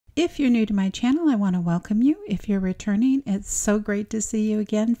If you're new to my channel, I want to welcome you. If you're returning, it's so great to see you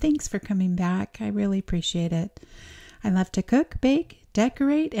again. Thanks for coming back. I really appreciate it. I love to cook, bake,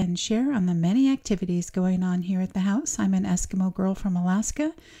 decorate, and share on the many activities going on here at the house. I'm an Eskimo girl from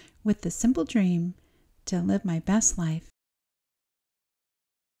Alaska with the simple dream to live my best life.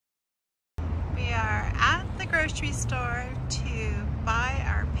 We are at the grocery store to buy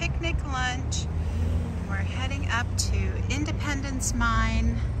our picnic lunch. We're heading up to Independence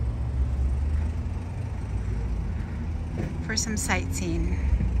Mine for some sightseeing.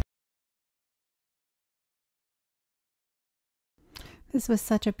 This was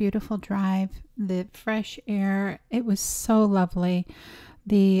such a beautiful drive. The fresh air, it was so lovely.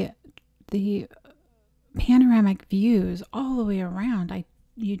 The panoramic views all the way around,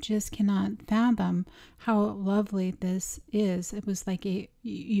 you just cannot fathom how lovely this is. It was like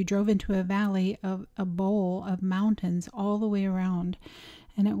you drove into a valley of a bowl of mountains all the way around,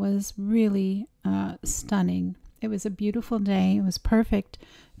 and it was really stunning. It was a beautiful day. It was perfect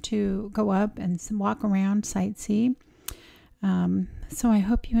to go up and walk around, sightsee. So I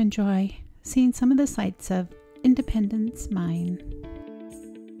hope you enjoy seeing some of the sights of Independence Mine.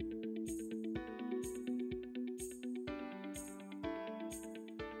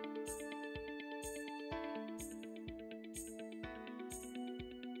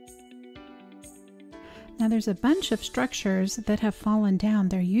 Now there's a bunch of structures that have fallen down.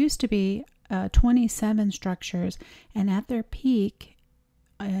 There used to be 27 structures, and at their peak,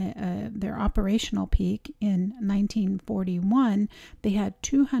 their operational peak in 1941, they had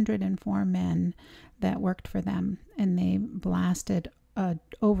 204 men that worked for them, and they blasted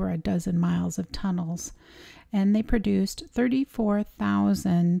over a dozen miles of tunnels, and they produced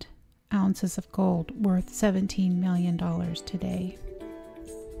 34,000 ounces of gold worth $17 million today.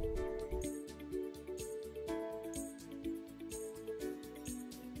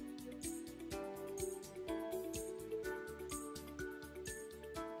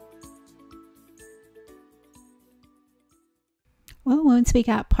 Well, once we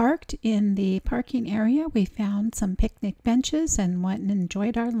got parked in the parking area, we found some picnic benches and went and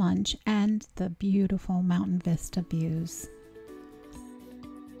enjoyed our lunch and the beautiful mountain vista views.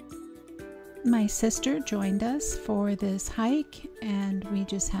 My sister joined us for this hike, and we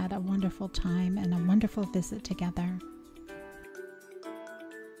just had a wonderful time and a wonderful visit together.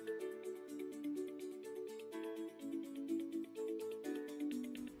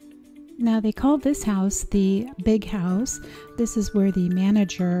 Now they call this house the Big House. This is where the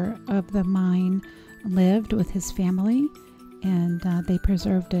manager of the mine lived with his family, and they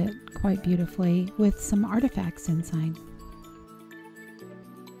preserved it quite beautifully with some artifacts inside.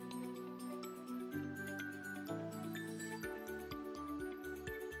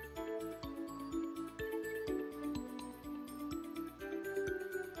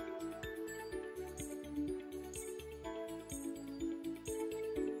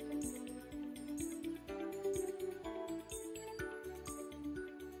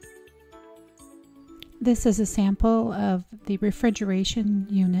 This is a sample of the refrigeration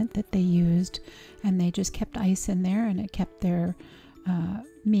unit that they used, and they just kept ice in there, and it kept their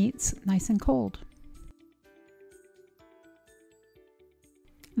meats nice and cold.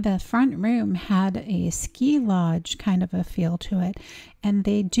 The front room had a ski lodge kind of a feel to it, and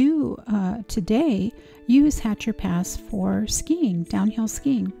they do today use Hatcher Pass for skiing, downhill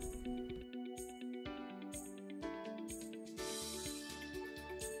skiing.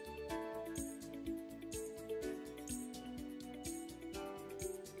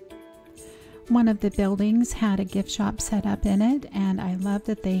 One of the buildings had a gift shop set up in it, and I love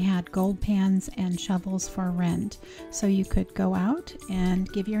that they had gold pans and shovels for rent, so you could go out and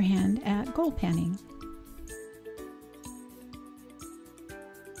give your hand at gold panning.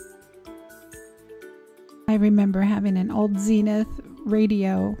 I remember having an old Zenith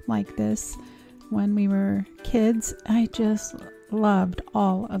radio like this when we were kids. I just loved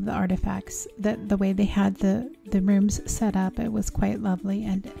all of the artifacts, the way they had the rooms set up. It was quite lovely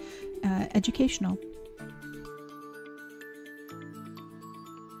and educational.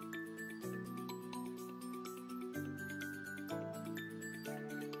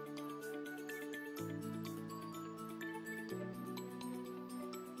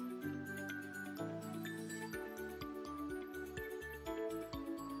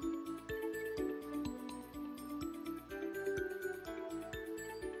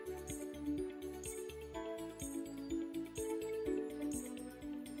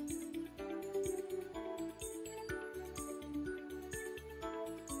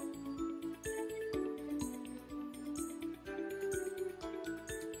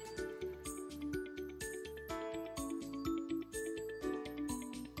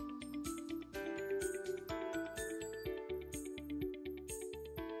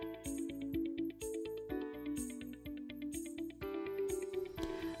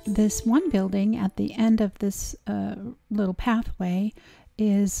 This one building at the end of this little pathway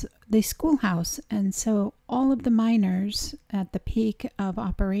is the schoolhouse, and so all of the miners at the peak of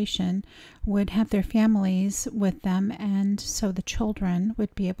operation would have their families with them, and so the children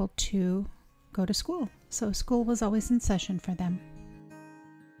would be able to go to school. So school was always in session for them.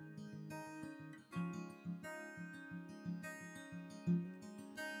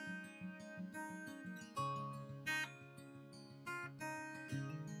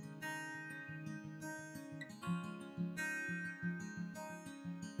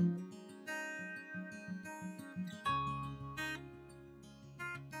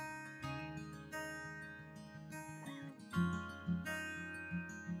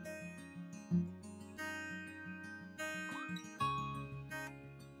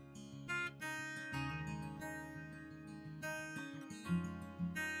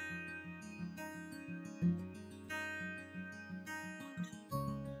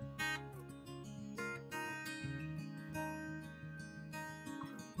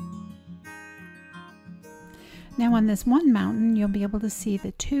 Now on this one mountain, you'll be able to see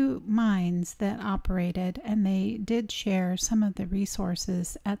the two mines that operated, and they did share some of the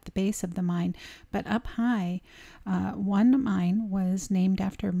resources at the base of the mine. But up high, one mine was named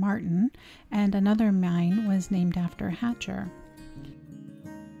after Martin, and another mine was named after Hatcher.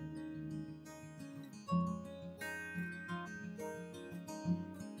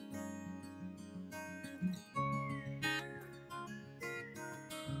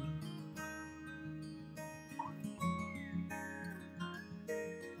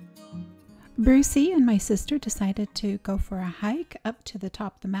 Brucey and my sister decided to go for a hike up to the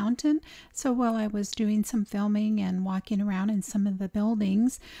top of the mountain. So while I was doing some filming and walking around in some of the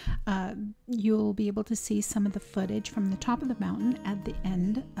buildings, you'll be able to see some of the footage from the top of the mountain at the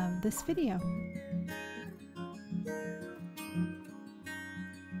end of this video.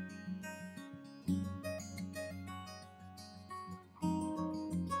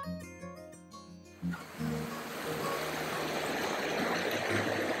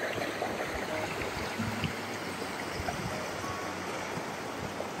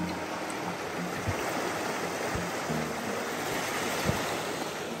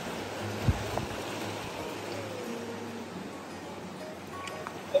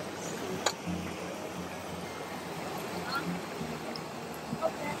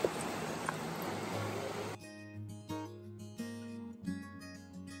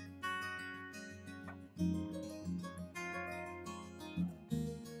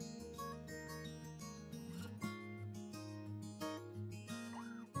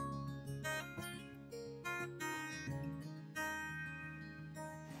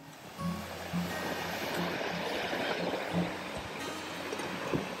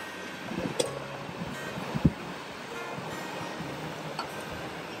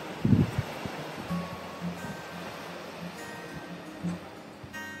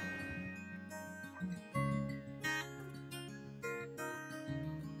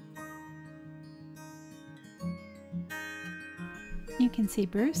 You can see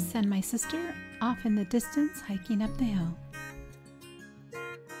Bruce and my sister off in the distance hiking up the hill.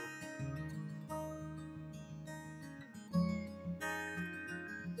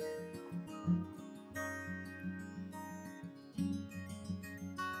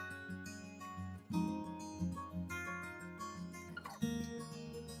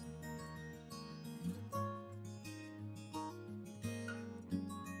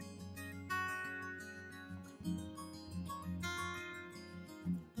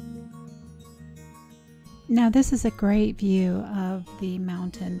 Now this is a great view of the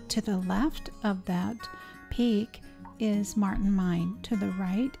mountain. To the left of that peak is Martin Mine. To the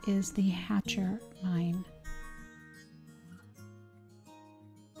right is the Hatcher Mine.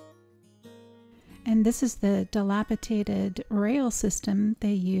 And this is the dilapidated rail system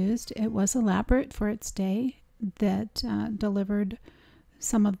they used. It was elaborate for its day, that delivered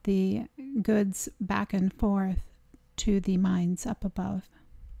some of the goods back and forth to the mines up above.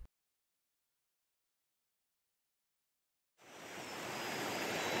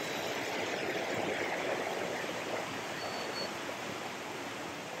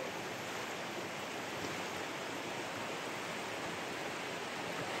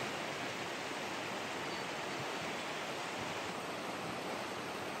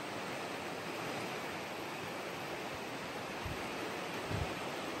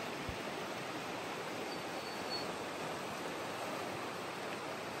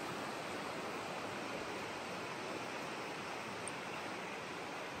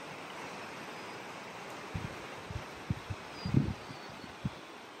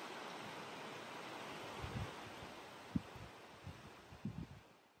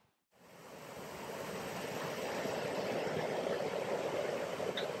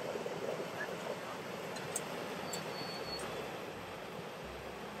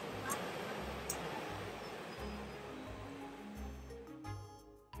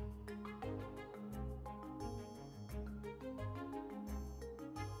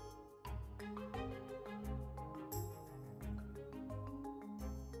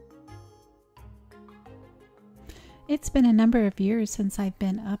 It's been a number of years since I've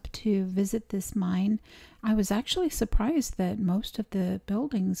been up to visit this mine. I was actually surprised that most of the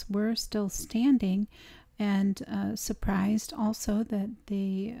buildings were still standing, and surprised also that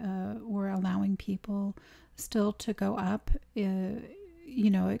they were allowing people still to go up.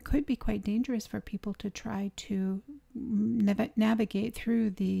 It could be quite dangerous for people to try to navigate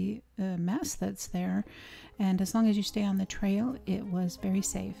through the mess that's there. And as long as you stay on the trail, it was very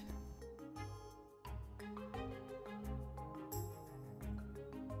safe.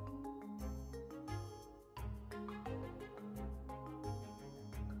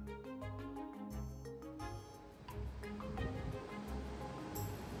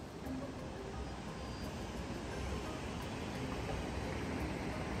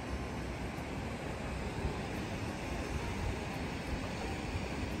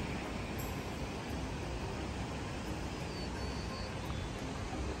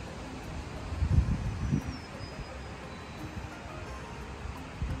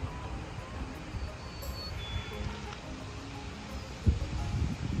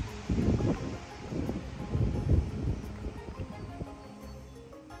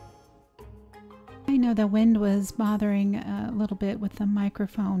 I know the wind was bothering a little bit with the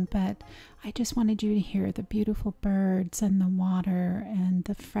microphone, but I just wanted you to hear the beautiful birds and the water, and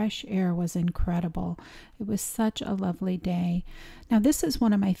the fresh air was incredible. It was such a lovely day. Now, this is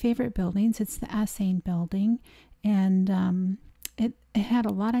one of my favorite buildings. It's the Asane building, and it had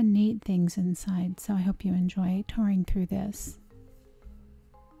a lot of neat things inside, so I hope you enjoy touring through this.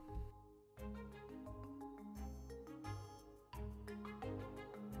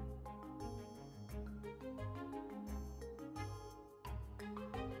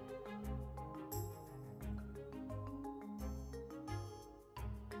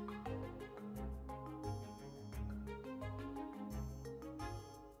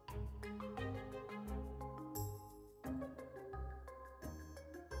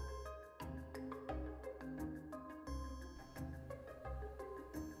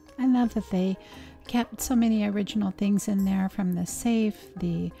 I love that they kept so many original things in there, from the safe,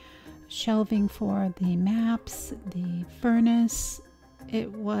 the shelving for the maps, the furnace.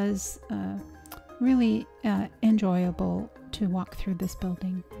 It was really enjoyable to walk through this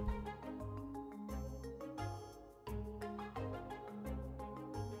building.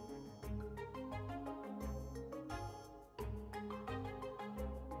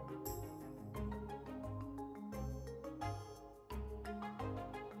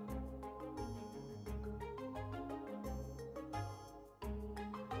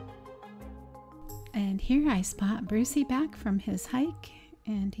 And here I spot Brucey back from his hike,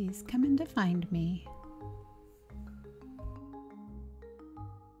 and he's coming to find me.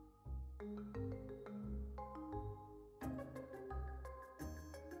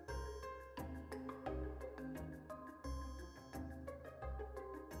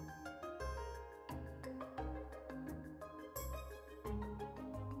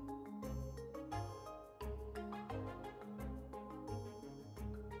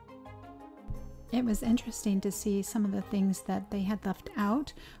 It was interesting to see some of the things that they had left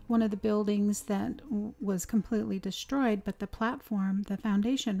out. One of the buildings that was completely destroyed, but the platform, the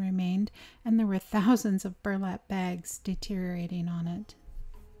foundation remained, and there were thousands of burlap bags deteriorating on it.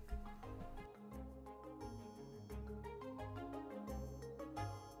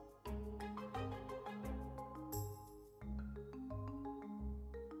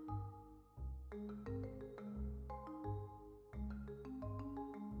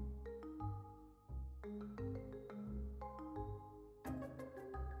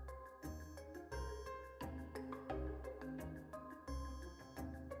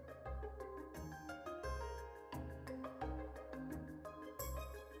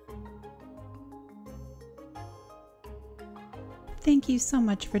 Thank you so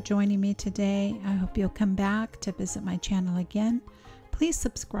much for joining me today. I hope you'll come back to visit my channel again. Please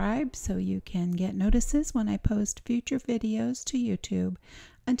subscribe so you can get notices when I post future videos to YouTube.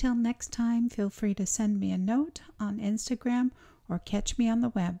 Until next time, feel free to send me a note on Instagram or catch me on the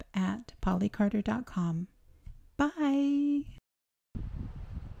web at pollycarter.com. Bye!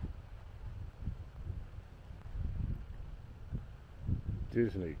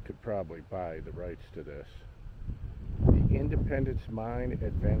 Disney could probably buy the rights to this. The Independence Mine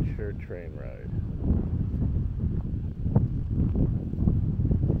Adventure Train Ride.